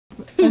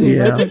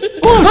Yeah.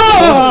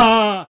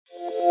 Ah!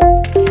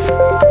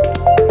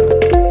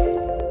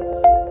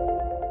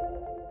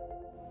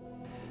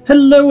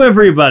 Hello,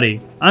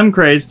 everybody. I'm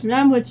Crazed, And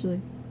I'm Witchley.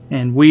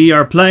 and we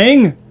are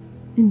playing.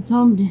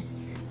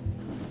 Insomnis.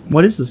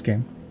 What is this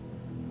game?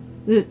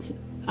 It's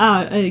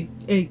a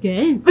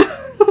game.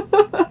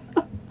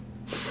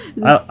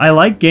 I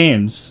like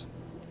games,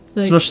 It's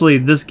like especially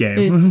this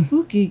game. a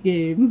spooky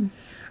game.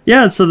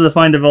 Yeah, so the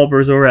fine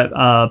developers over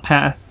at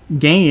Path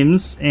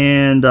Games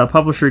and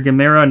publisher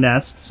Gamera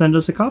Nest sent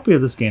us a copy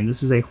of this game.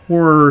 This is a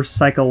horror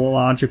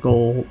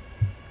psychological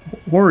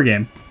horror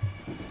game.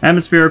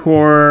 Atmospheric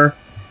horror.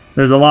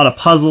 There's a lot of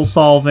puzzle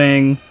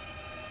solving.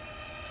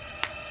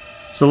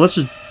 So let's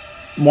just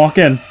walk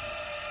in.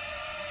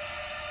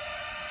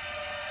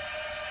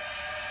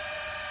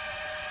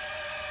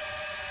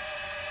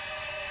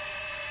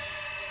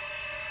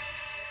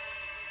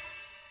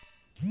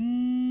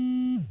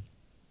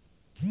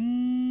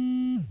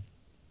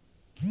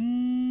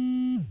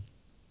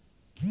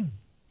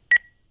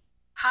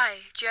 Hi,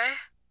 Joe.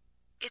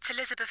 It's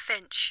Elizabeth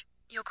Finch,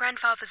 your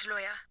grandfather's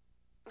lawyer.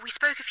 We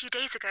spoke a few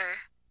days ago,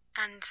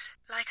 and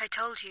like I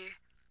told you,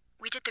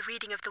 we did the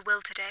reading of the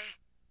will today.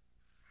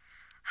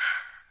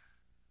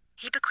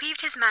 He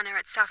bequeathed his manor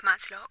at South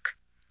Matlock.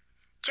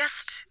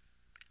 Just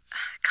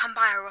come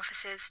by our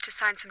offices to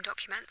sign some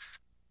documents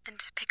and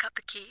pick up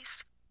the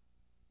keys.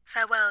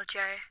 Farewell,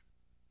 Joe.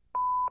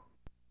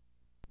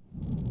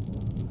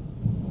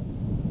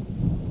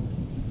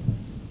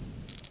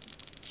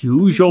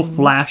 Use your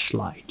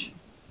flashlight.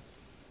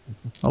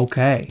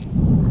 Okay.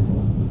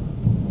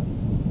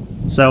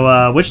 So,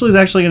 Witchley's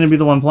actually going to be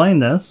the one playing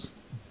this.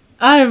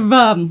 I've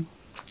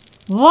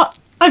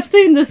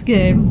seen this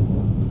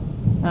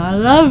game. I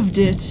loved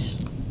it.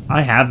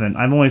 I haven't.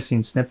 I've only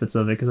seen snippets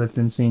of it because I've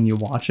been seeing you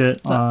watch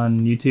it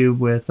on YouTube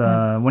with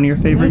one of your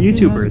favorite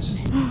YouTubers.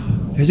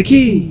 There's a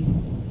key!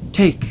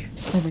 Take,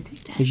 Let me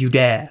take that. if you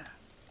dare.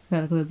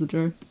 Gotta close the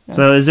door. Yeah.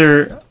 So is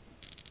there...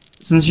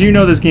 Since you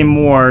know this game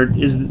more,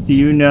 do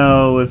you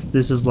know if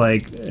this is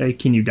like...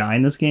 can you die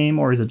in this game?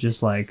 Or is it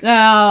just like...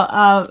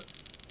 Now,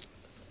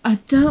 I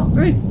don't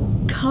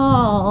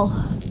recall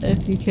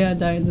if you can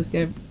die in this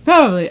game.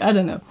 Probably, I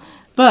don't know.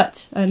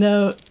 But I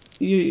know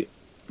the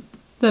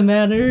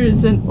manor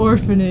is an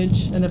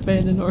orphanage, an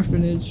abandoned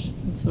orphanage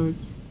of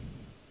sorts.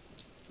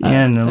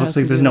 Yeah, and it looks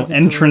like there's no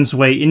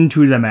entranceway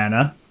into the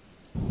manor.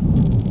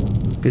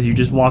 Because you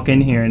just walk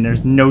in here and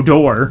there's no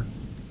door.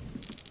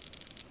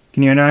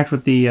 Can you interact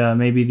with the,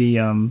 maybe the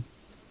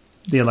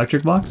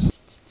electric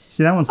box?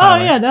 See, that one's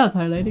highlighted. Oh yeah, that was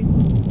highlighting.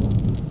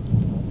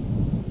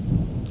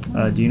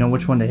 Do you know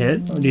which one to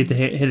hit? Or do you have to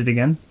hit it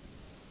again?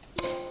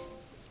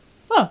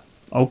 Oh.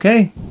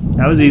 Okay,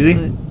 that was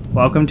easy.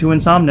 Welcome to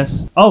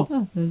Insomnis. Oh,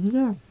 Oh, there's the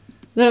door.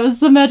 That was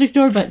the magic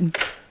door button.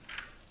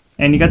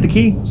 and you got the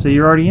key, so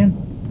you're already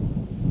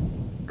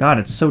in. God,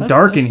 it's so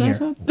dark in here.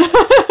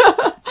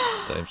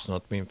 Time's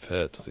not been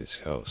fair to this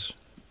house.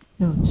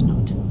 No, it's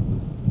not.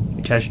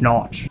 It has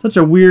not. Such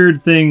a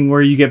weird thing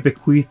where you get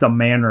bequeathed a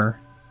manor,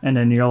 and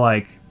then you're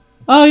like,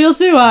 Oh, you'll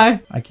see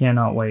why. I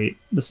cannot wait.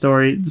 The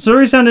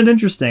story sounded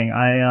interesting.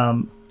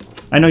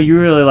 I know you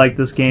really liked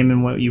this game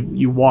and what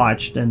you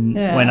watched, and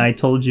Yeah. when I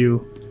told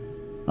you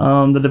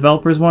the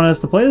developers wanted us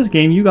to play this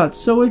game, you got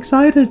so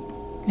excited.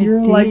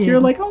 You're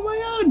like, oh my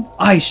god,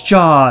 Ice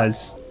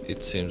Jaws.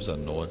 It seems that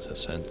no one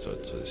has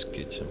entered to this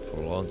kitchen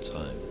for a long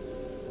time.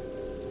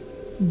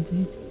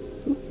 Indeed.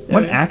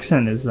 What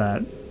accent is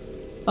that?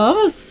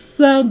 Almost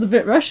sounds a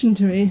bit Russian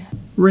to me.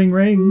 Ring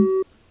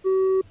ring.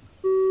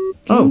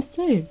 Game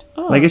saved.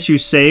 Oh. I guess you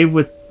save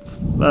with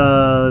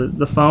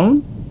the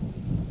phone.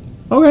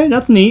 Okay,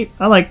 that's neat.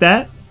 I like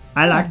that.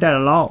 I like that a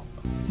lot.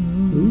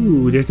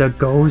 Ooh, there's a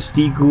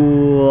ghosty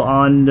ghoul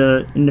in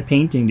the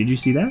painting. Did you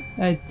see that?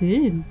 I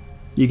did.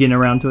 You getting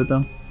around to it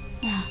though?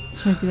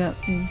 Check it out,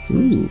 please.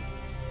 Ooh.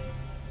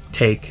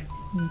 Take.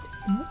 Can you take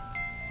that?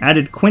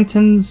 Added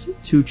Quintins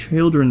to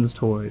children's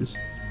toys.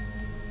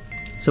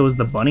 So is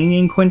the bunny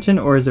named Quentin,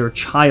 or is there a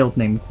child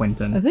named I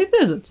Quentin? think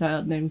there's a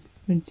child named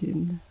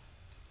Quentin.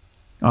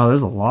 Oh,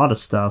 there's a lot of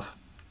stuff.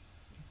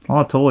 A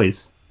lot of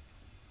toys.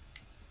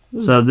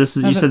 So this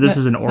is, you said this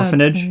is an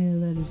orphanage?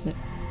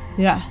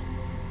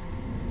 Yes.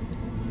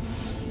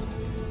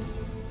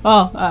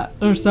 Oh,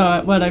 or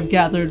so what I've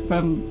gathered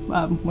from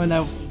when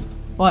I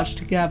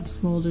watched Gab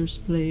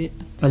Smulders play it.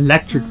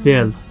 Electric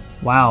bill.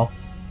 Wow.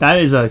 That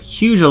is a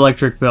huge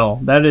electric bill.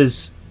 That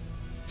is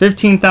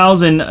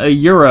 15,000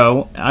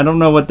 euro. I don't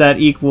know what that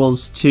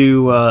equals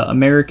to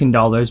American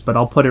dollars, but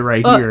I'll put it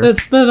right here.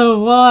 It's been a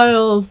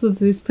while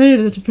since he's paid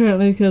it,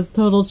 apparently, because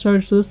total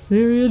charge this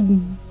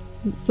period,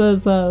 it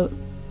says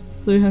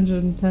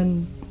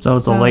 310. So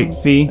it's a late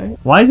fee. Right?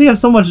 Why does he have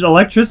so much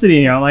electricity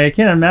in here? Like, I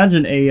can't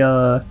imagine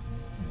a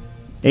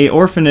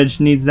orphanage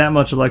needs that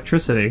much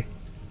electricity.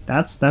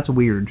 That's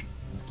weird.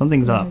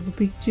 Something's up.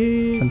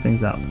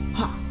 Something's up.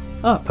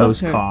 Oh,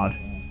 Postcard.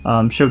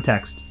 Show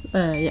text.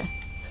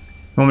 Yes. You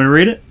want me to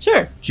read it?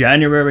 Sure.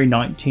 January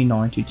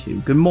 1992.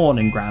 Good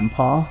morning,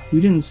 Grandpa.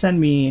 You didn't send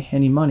me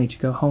any money to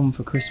go home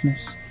for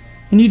Christmas.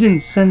 And you didn't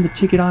send the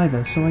ticket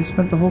either, so I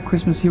spent the whole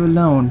Christmas here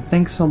alone.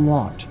 Thanks a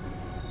lot.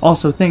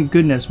 Also, thank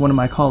goodness one of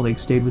my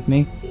colleagues stayed with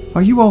me.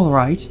 Are you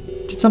alright?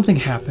 Did something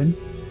happen?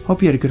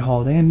 Hope you had a good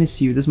holiday. I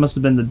miss you. This must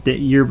have been the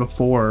year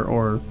before,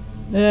 or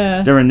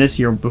during this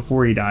year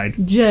before he died.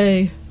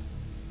 Jay.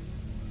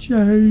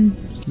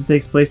 This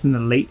takes place in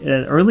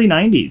the early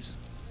 90s.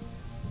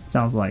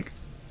 Sounds like.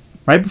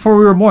 Right before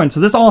we were born. So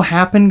this all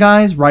happened,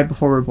 guys, right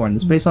before we were born.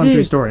 This is based on a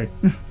true story.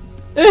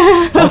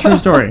 All true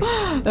story.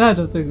 I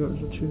don't think it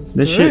was a true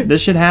story.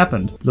 This shit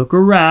happened. Look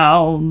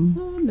around.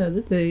 Oh,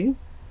 another thing.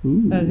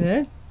 Ooh.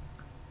 Okay.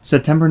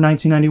 September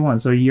 1991,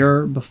 so a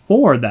year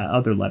before that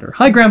other letter.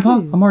 Hi, Grandpa.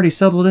 I'm already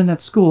settled in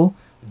at school.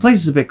 The place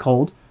is a bit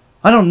cold.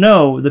 I don't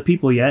know the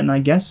people yet, and I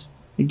guess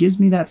it gives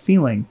me that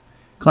feeling.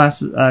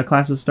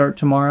 Classes start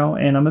tomorrow,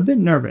 and I'm a bit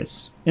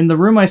nervous. In the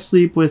room I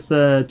sleep with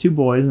 2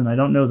 boys, and I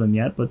don't know them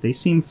yet, but they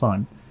seem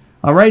fun.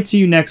 I'll write to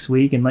you next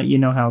week and let you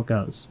know how it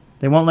goes.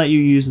 They won't let you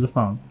use the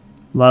phone.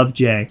 Love,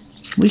 Jay.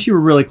 At least you were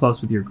really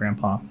close with your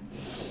grandpa.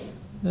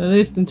 At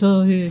least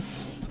until he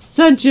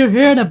sent you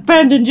here and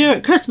abandoned you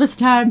at Christmas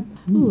time.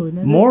 Ooh,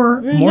 More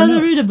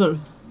notes. readable.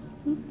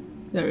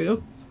 There we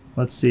go.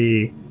 Let's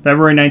see.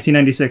 February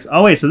 1996.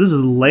 Oh, wait, so this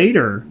is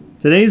later.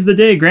 Today's the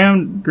day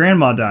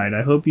Grandma died.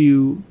 I hope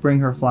you bring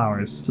her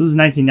flowers. So this is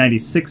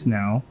 1996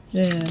 now.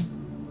 Yeah.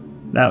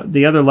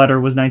 The other letter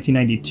was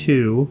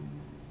 1992.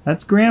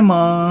 That's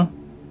Grandma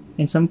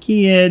and some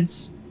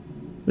kids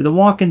with a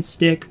walking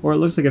stick, or it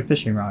looks like a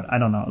fishing rod. I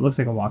don't know. It looks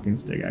like a walking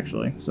stick,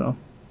 actually. So,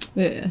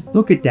 Yeah.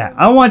 look at that.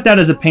 I want that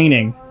as a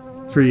painting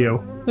for you.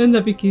 Wouldn't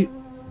that be cute?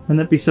 Wouldn't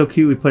that be so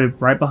cute? We put it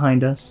right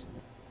behind us.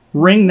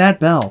 Ring that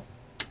bell.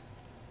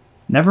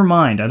 Never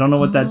mind. I don't know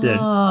what that did.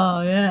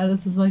 Oh, yeah.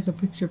 This is like a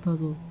picture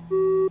puzzle.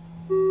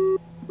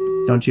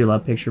 Don't you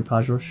love picture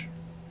puzzles?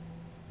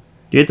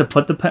 Do you have to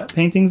put the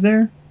paintings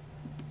there?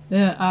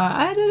 Yeah,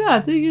 I don't know. I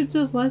think it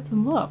just lights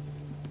them up.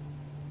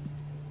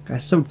 Guys,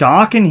 it's so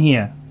dark in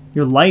here.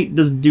 Your light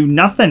doesn't do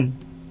nothing.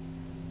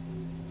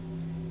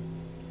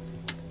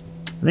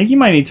 I think you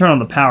might need to turn on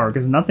the power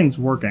because nothing's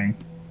working.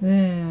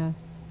 Yeah.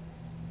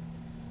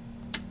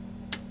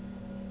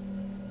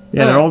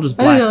 Yeah, they're all just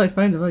I black. need to like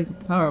find like a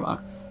power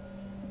box.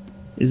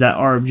 Is that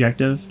our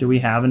objective? Do we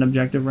have an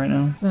objective right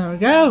now? There we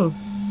go.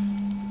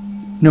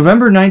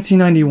 November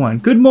 1991.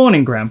 Good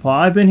morning,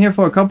 Grandpa. I've been here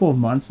for a couple of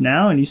months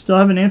now, and you still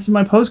haven't answered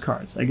my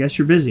postcards. I guess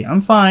you're busy.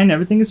 I'm fine.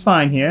 Everything is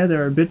fine here.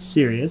 They're a bit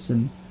serious,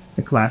 and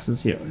the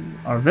classes here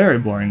are very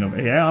boring over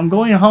here. I'm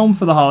going home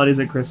for the holidays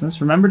at Christmas.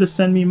 Remember to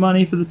send me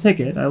money for the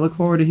ticket. I look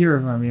forward to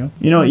hearing from you.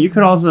 You know what? You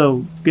could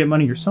also get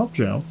money yourself,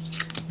 Joe,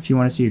 if you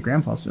want to see your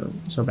grandpa so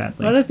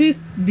badly. What if he's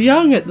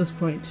young at this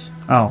point?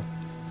 Oh.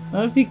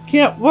 What if he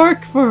can't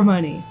work for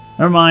money?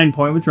 Never mind.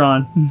 Point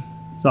withdrawn.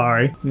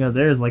 Sorry. Yeah,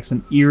 there's like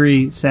some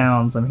eerie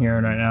sounds I'm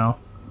hearing right now.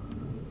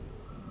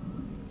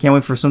 Can't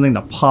wait for something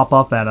to pop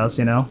up at us,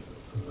 you know?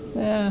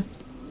 Yeah.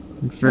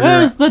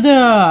 Where's the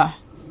door?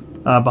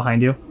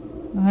 Behind you.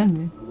 Behind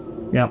me.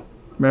 Yep.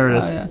 There it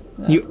is. Yeah.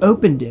 You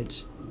opened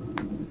it.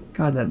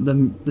 God,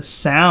 the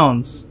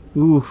sounds.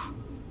 Oof.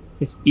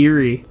 It's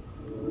eerie.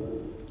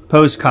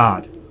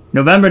 Postcard.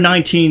 November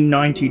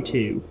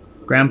 1992.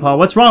 Grandpa,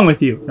 what's wrong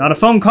with you? Not a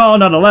phone call,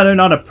 not a letter,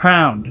 not a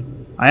pound.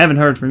 I haven't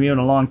heard from you in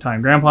a long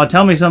time. Grandpa,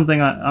 tell me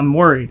something. I'm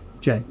worried.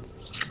 Jay.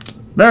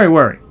 Very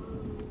worried.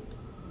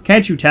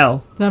 Can't you tell?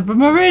 Time for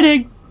my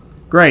reading.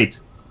 Great.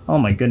 Oh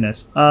my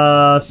goodness.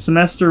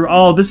 Semester.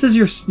 Oh, this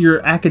is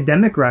your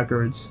academic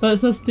records. But it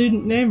says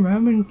student name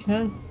Roman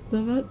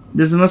Castevet.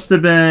 This must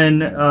have been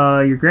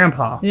your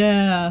grandpa.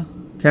 Yeah.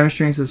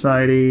 Chemistry and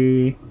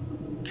Society,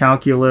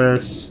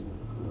 Calculus.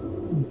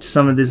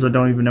 Some of these I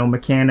don't even know.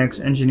 Mechanics,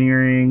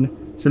 Engineering.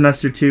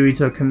 Semester 2, he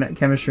took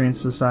Chemistry and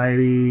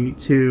Society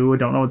 2. I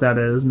don't know what that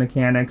is.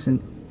 Mechanics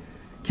and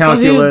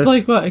Calculus. So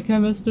he's like what, a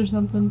chemist or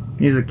something?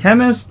 He's a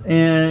chemist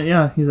and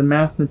yeah, he's a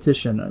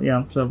mathematician.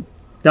 Yeah, so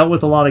dealt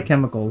with a lot of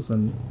chemicals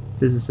and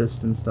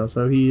physicists and stuff.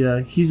 So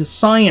he's a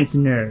science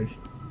nerd.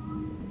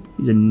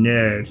 He's a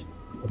nerd.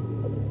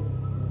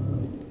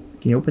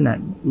 Can you open that?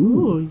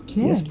 Ooh, you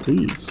can. Yes,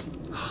 please.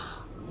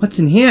 What's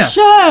in here?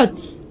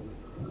 Shorts!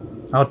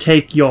 I'll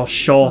take your I'll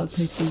shorts.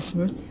 take these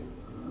shorts.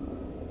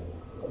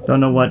 Don't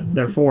know what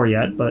they're for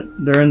yet, but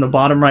they're in the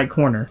bottom right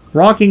corner.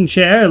 Rocking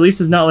chair. At least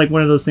it's not like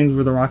one of those things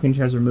where the rocking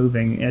chairs are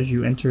moving as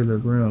you enter the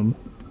room.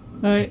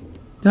 Alright.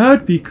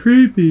 That'd be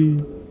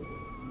creepy.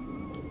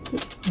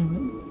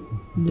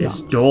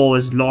 This Locked. door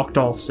is locked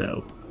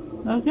also.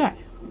 Okay.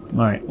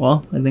 Alright,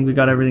 well, I think we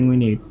got everything we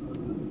need.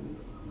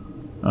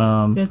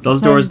 Guess Those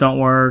it's doors time don't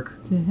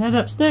work. to head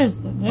upstairs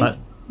then, right? But,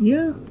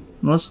 yeah.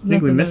 Unless you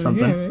think we missed Nothing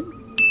something. over here,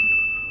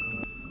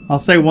 right? I'll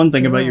say one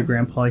thing about your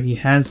grandpa. He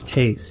has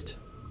taste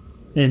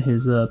in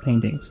his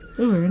paintings.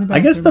 Ooh, we're in a I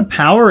guess the bathroom.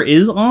 power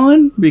is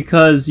on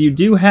because you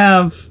do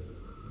have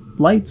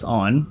lights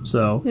on,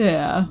 so...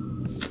 Yeah.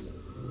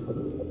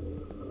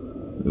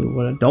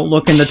 Ooh, don't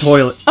look in the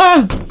toilet.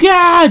 Oh,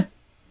 God!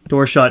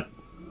 Door shut.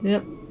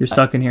 Yep. You're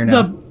stuck in here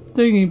now. The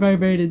thingy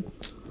vibrated.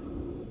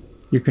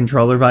 Your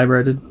controller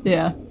vibrated.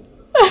 Yeah.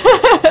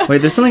 Wait,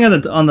 there's something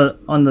on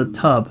the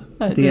tub.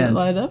 That the didn't end.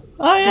 light up.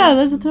 Oh yeah,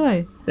 there's a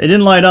toy. It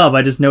didn't light up.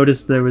 I just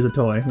noticed there was a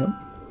toy. Yep.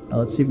 Now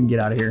let's see if we can get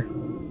out of here.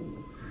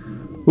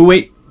 Oh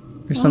wait,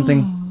 there's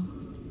something.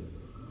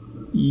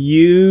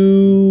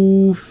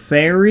 You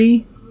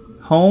fairy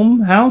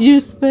home house.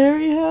 Youth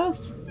Fairy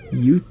House.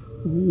 Youth.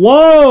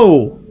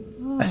 Whoa!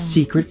 A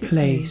secret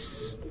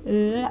place.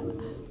 Yeah.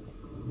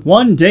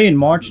 One day in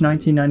March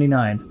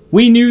 1999,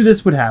 we knew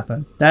this would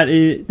happen. That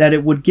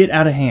it would get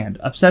out of hand.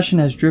 Obsession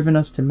has driven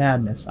us to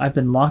madness. I've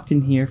been locked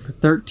in here for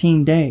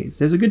 13 days.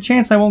 There's a good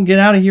chance I won't get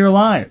out of here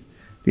alive.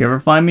 If you ever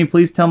find me,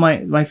 please tell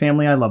my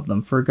family I love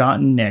them.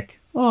 Forgotten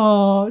Nick.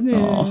 Oh, Nick.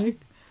 Aw.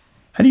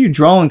 How do you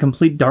draw in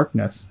complete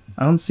darkness?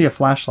 I don't see a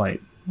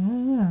flashlight.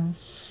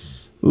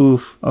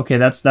 Oof. Okay,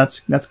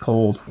 that's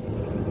cold.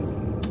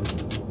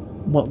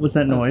 What was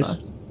that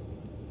noise?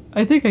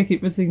 I think I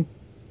keep missing.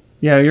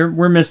 Yeah,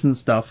 we're missing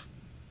stuff.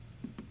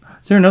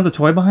 Is there another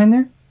toy behind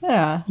there?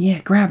 Yeah. Yeah,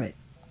 grab it.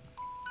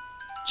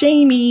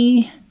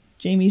 Jamie.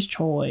 Jamie's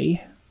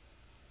toy.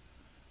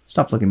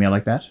 Stop looking at me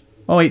like that.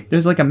 Oh wait,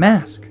 there's like a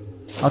mask.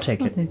 I'll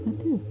take I'll it. take that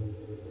too.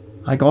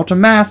 I got a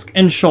mask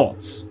and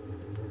shorts.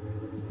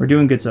 We're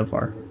doing good so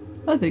far.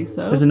 I think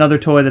so. There's another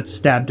toy that's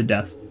stabbed to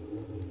death.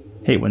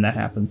 Hate when that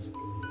happens.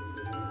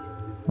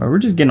 Well, we're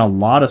just getting a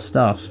lot of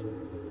stuff.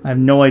 I have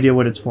no idea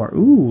what it's for.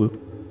 Ooh,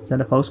 is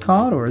that a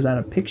postcard or is that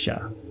a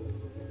picture?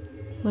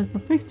 It's like a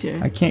picture.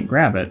 I can't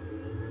grab it.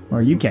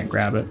 Or you can't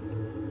grab it.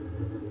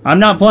 I'm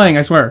not playing,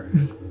 I swear.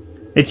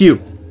 It's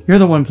you. You're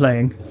the one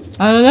playing.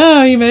 I don't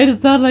know, you made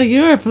it sound like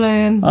you were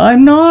playing.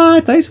 I'm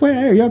not, I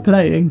swear, you're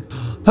playing.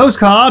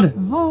 Postcard!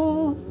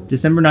 Oh.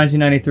 December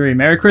 1993.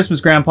 Merry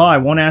Christmas, Grandpa. I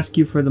won't ask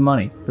you for the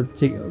money, for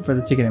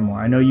the ticket anymore.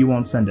 I know you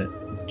won't send it.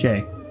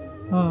 Jay.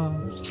 Oh.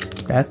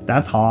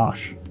 That's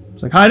harsh.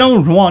 It's like, I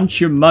don't want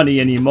your money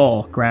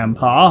anymore,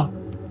 Grandpa.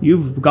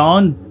 You've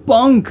gone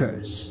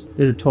bonkers.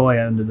 There's a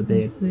toy under the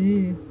bed. Let's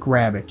see.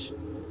 Grab it.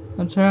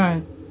 I'm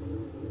trying.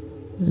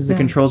 Is the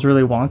controls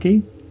really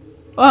wonky?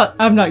 Well,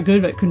 I'm not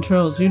good at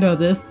controls, you know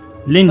this.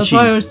 That's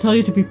why I Lynchy. always tell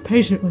you to be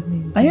patient with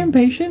me. I am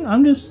patient. I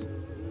was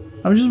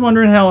just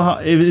wondering how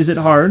is it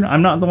hard?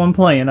 I'm not the one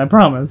playing, I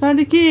promise. Find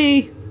a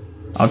key.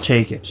 I'll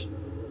take it.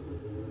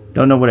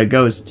 Don't know what it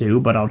goes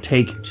to, but I'll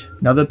take it.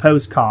 Another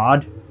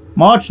postcard.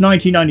 March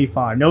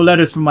 1995. No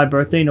letters for my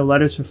birthday, no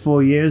letters for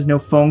 4 years, no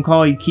phone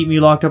call. You keep me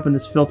locked up in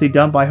this filthy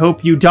dump. I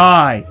hope you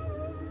die.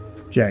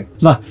 Jay.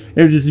 It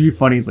would just be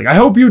funny. He's like, I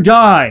hope you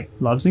die.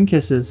 Loves and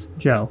kisses.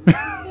 Joe.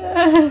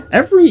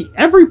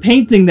 Every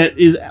painting that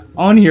is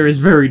on here is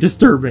very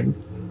disturbing.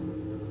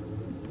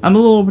 I'm a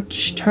little bit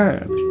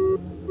disturbed.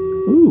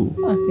 Ooh.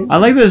 Okay. I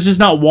like that it's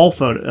just not wall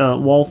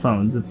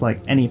phones. It's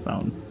like any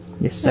phone.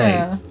 You save.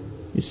 Yeah.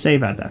 You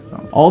save at that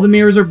phone. All the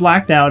mirrors are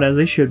blacked out as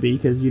they should be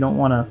because you don't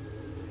want to.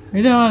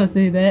 We don't want to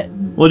see that.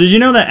 Well, did you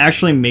know that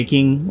actually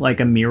making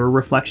like a mirror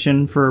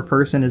reflection for a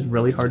person is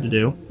really hard to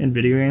do in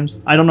video games?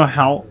 I don't know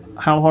how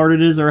hard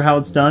it is or how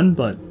it's done,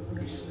 but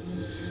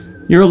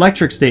your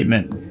electric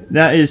statement,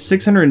 that is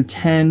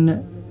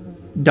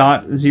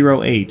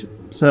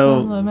 610.08.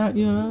 So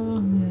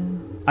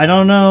I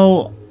don't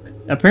know.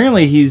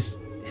 Apparently his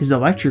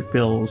electric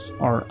bills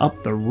are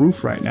up the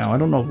roof right now. I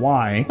don't know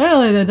why.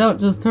 Apparently they don't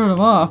just turn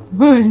them off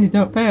when you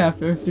don't pay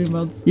after a few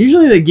months.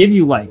 Usually they give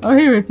you like... Oh,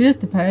 he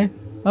refused to pay.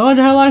 I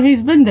wonder how long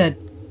he's been dead.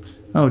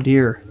 Oh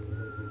dear.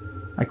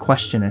 I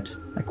question it.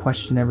 I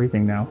question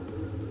everything now.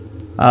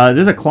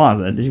 There's a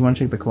closet. Did you want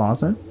to check the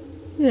closet?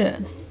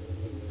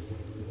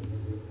 Yes.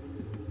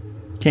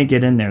 Can't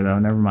get in there though,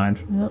 never mind.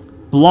 Nope.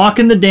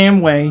 Blocking the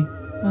damn way.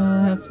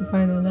 I'll have to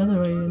find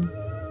another way in.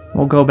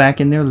 We'll go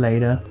back in there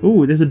later.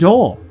 Ooh, there's a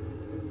doll.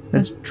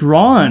 That's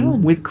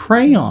drawn with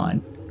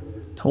crayon.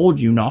 Told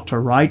you not to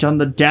write on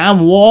the damn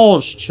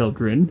walls,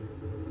 children.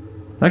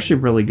 It's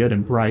actually really good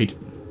and bright. A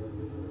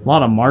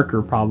lot of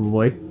marker,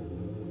 probably.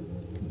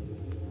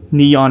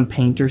 Neon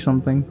paint or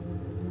something.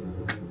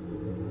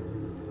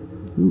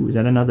 Ooh, is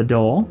that another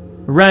doll?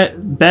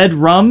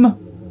 Bedroom?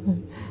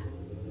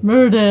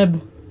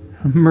 Murdeb.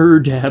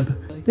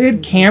 Murdeb. They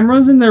had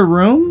cameras in their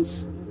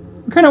rooms?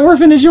 What kind of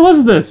orphanage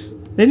was this?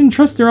 They didn't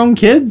trust their own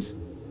kids?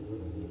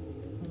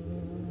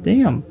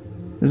 Damn.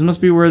 This must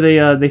be where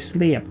they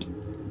slept.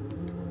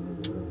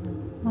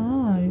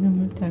 Ah, you can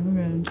move time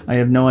around. I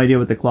have no idea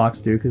what the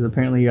clocks do, because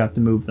apparently you have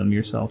to move them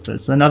yourself.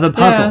 That's another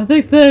puzzle. Yeah, I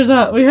think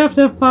we have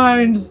to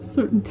find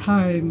certain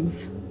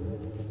times.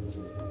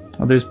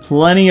 Well, there's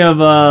plenty of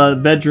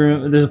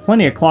there's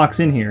plenty of clocks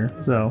in here,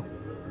 so...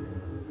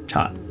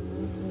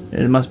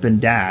 It must have been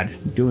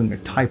Dad doing the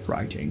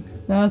typewriting.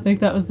 No, I think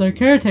that was their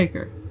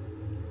caretaker.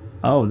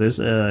 Oh, there's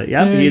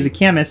he's a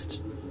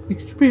chemist.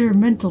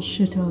 Experimental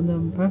shit on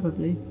them,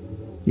 probably.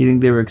 You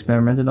think they were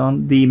experimented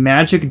on? The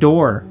magic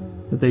door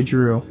that they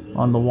drew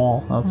on the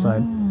wall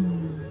outside.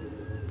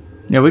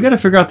 Yeah, we gotta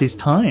figure out these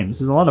times.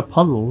 There's a lot of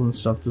puzzles and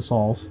stuff to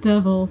solve.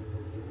 Devil.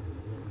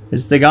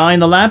 It's the guy in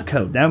the lab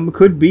coat. That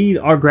could be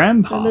our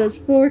grandpa. And there's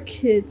 4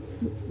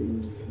 kids, it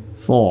seems.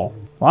 4.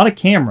 A lot of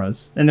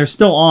cameras. And they're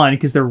still on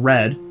because they're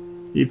red,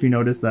 if you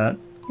notice that.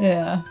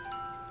 Yeah.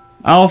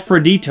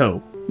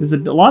 Alfredito. There's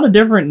a lot of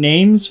different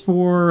names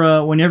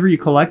for whenever you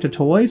collect a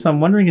toy, so I'm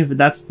wondering if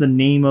that's the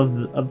name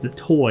of the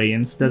toy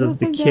instead of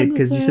the kid,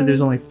 because you said there's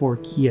only 4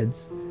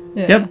 kids.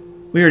 Yeah. Yep,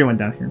 we already went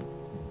down here.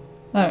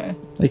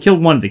 Alright. They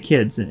killed one of the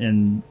kids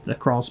in the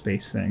crawl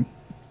space thing.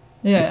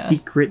 Yeah. The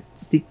secret.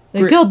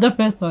 They killed the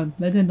 5th one.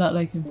 They did not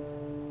like him.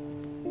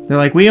 They're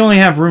like, we only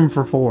have room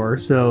for 4,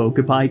 so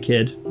goodbye,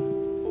 kid.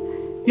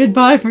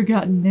 Goodbye,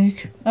 forgotten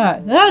Nick.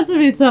 Alright, there has to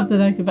be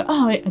something I could buy.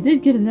 Oh, wait, I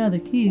did get another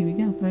key. We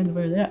gotta find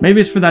where they're at. Maybe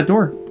it's for that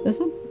door. This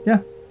one? Yeah.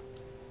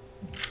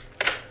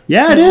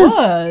 Yeah, it is.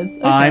 Was.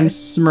 Okay. I'm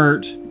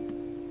smirt.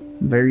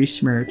 Very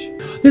smirt.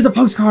 There's a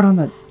postcard on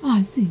that. Oh,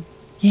 I see.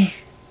 Yeah.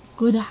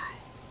 Good eye.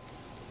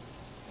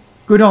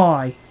 Good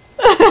eye.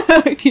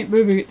 I keep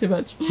moving it too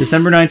much.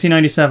 December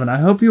 1997. I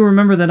hope you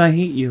remember that I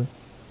hate you.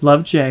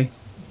 Love, Jay.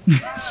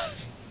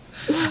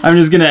 I'm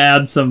just gonna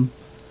add some.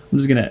 I'm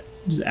just gonna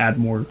add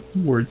more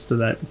words to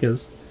that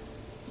because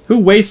who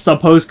wastes a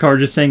postcard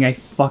just saying I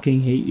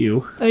fucking hate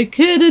you? A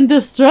kid in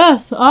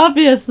distress,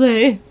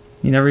 obviously.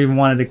 He never even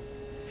wanted to.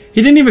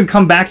 He didn't even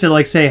come back to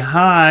like say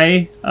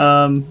hi.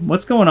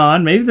 What's going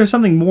on? Maybe there's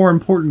something more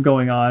important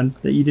going on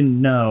that you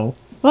didn't know.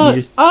 Well,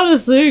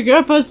 honestly,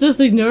 Grandpa's just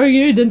ignoring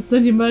you. Didn't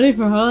send you money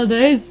for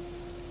holidays.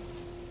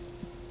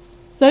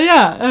 So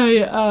yeah,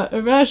 a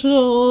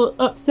irrational,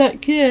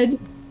 upset kid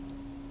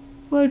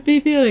would be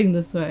feeling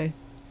this way.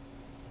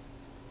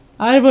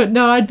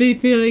 I'd be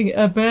feeling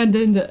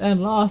abandoned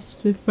and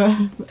lost if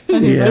my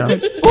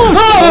parents...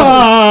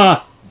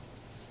 Ah!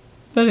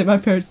 But my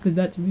parents did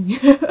that to me.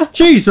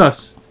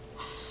 Jesus!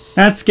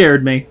 That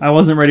scared me. I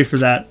wasn't ready for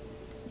that.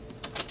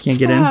 Can't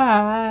get in.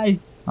 Hi.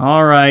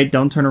 Alright,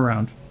 don't turn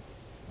around.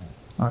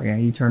 Oh yeah,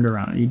 you turned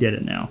around. You did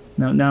it now.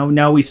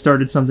 Now we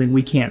started something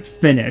we can't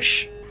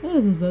finish.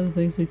 Oh, there's other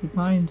things we could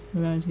find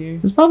around here.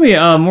 There's probably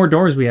more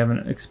doors we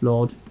haven't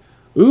explored.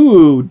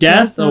 Ooh,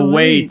 death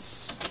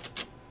awaits.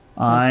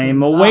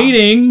 I'm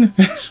awaiting.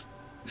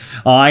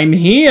 I'm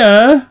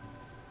here.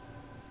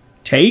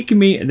 Take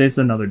me. There's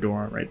another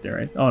door right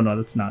there. Oh no,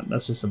 that's not.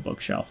 That's just a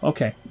bookshelf.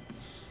 Okay.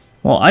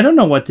 Well, I don't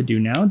know what to do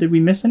now. Did we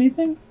miss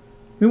anything?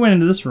 We went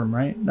into this room,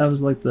 right? That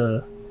was like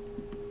the...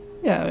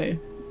 Yeah,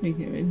 we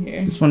came in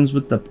here. This one's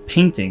with the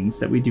paintings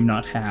that we do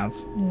not have.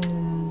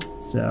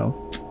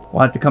 So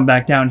we'll have to come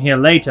back down here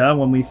later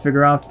when we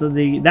figure out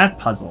that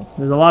puzzle.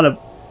 There's a lot of...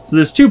 So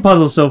there's 2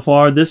 puzzles so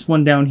far. This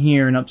one down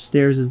here, and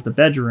upstairs is the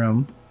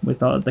bedroom with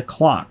the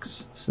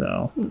clocks.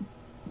 So...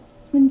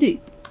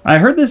 Indeed. I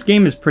heard this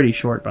game is pretty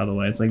short, by the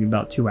way. It's like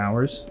about 2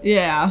 hours.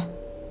 Yeah.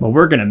 But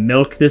we're gonna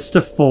milk this to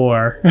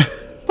 4.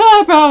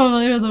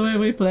 Probably with the way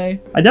we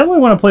play. I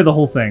definitely want to play the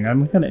whole thing.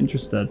 I'm kind of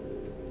interested.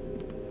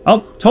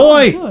 Oh,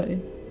 toy! Toy.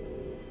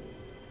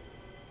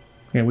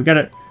 Okay, we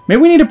gotta...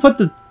 Maybe we need to put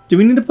the... Do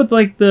we need to put,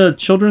 like, the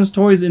children's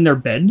toys in their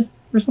bed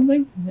or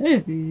something?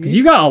 Maybe. Because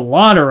you got a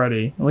lot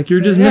already. Like,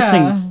 you're just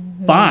missing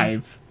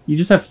 5. You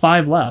just have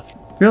 5 left.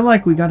 I feel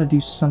like we gotta do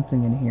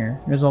something in here.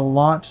 There's a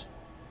lot...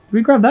 Did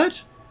we grab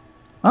that?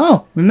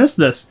 Oh, we missed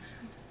this.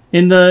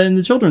 In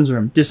the children's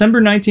room. December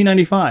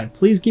 1995.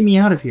 Please get me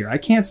out of here. I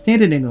can't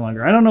stand it any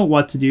longer. I don't know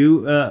what to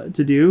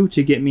do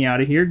to get me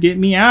out of here. Get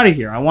me out of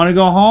here. I want to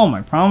go home.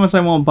 I promise I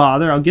won't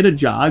bother. I'll get a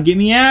job. Get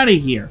me out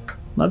of here.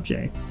 Love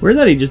Jay. Weird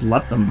that he just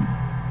left them,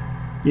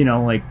 you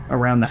know, like,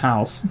 around the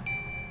house.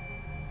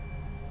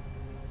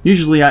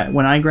 Usually,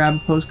 when I grab a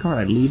postcard,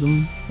 I leave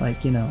them,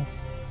 like, you know,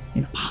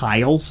 in a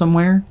pile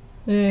somewhere.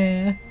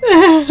 Yeah.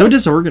 So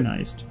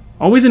disorganized.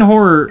 Always in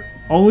horror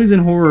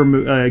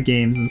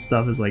games and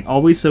stuff is like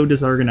always so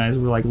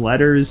disorganized. We're like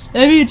letters.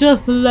 Maybe he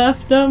just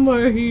left them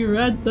where he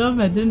read them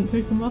and didn't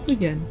pick them up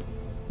again.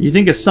 You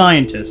think a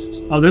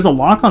scientist? Oh, there's a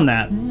lock on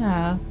that.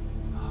 Yeah.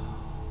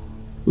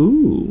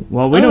 Ooh.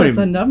 Well, we don't It's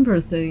even... a number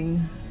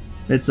thing.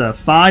 It's a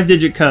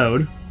 5-digit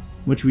code,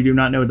 which we do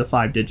not know the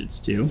 5 digits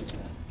to.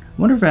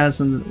 I wonder if it has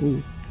some...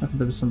 Ooh, I thought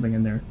there was something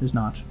in there. There's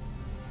not.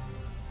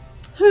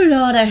 Oh,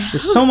 Lord.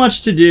 There's so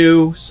much to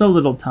do, so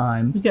little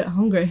time. We get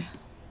hungry.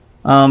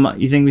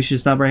 You think we should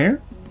stop right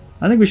here?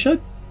 I think we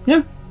should.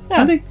 Yeah.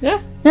 Yeah. I think.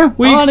 Yeah. Yeah.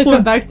 We I want to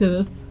come back to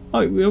this.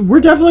 Oh, we're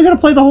definitely gonna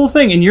play the whole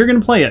thing, and you're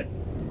gonna play it.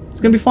 It's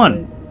gonna be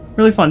fun.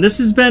 Really fun. This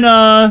has been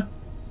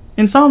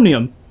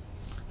Insomnium.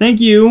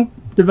 Thank you,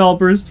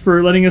 developers,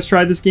 for letting us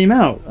try this game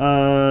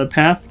out.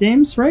 Path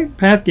Games, right?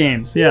 Path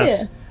Games.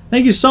 Yes. Yeah.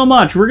 Thank you so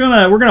much. We're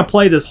gonna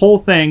play this whole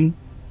thing,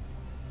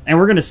 and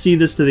we're gonna see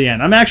this to the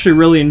end. I'm actually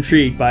really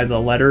intrigued by the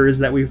letters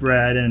that we've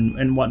read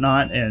and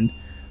whatnot, and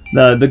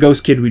the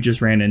ghost kid we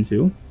just ran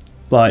into.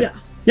 But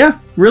yes. Yeah,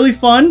 really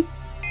fun.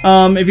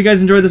 If you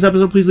guys enjoyed this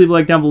episode, please leave a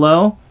like down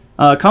below.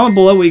 Comment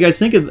below what you guys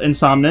think of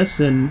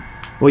Insomnis and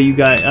what you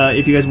guys,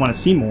 if you guys want to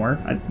see more.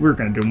 We're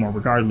gonna do more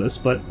regardless,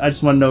 but I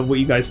just want to know what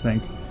you guys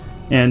think.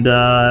 And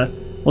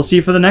we'll see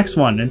you for the next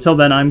one. Until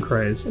then, I'm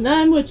Crazed. And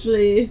I'm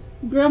Witchley.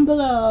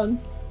 Grumble on.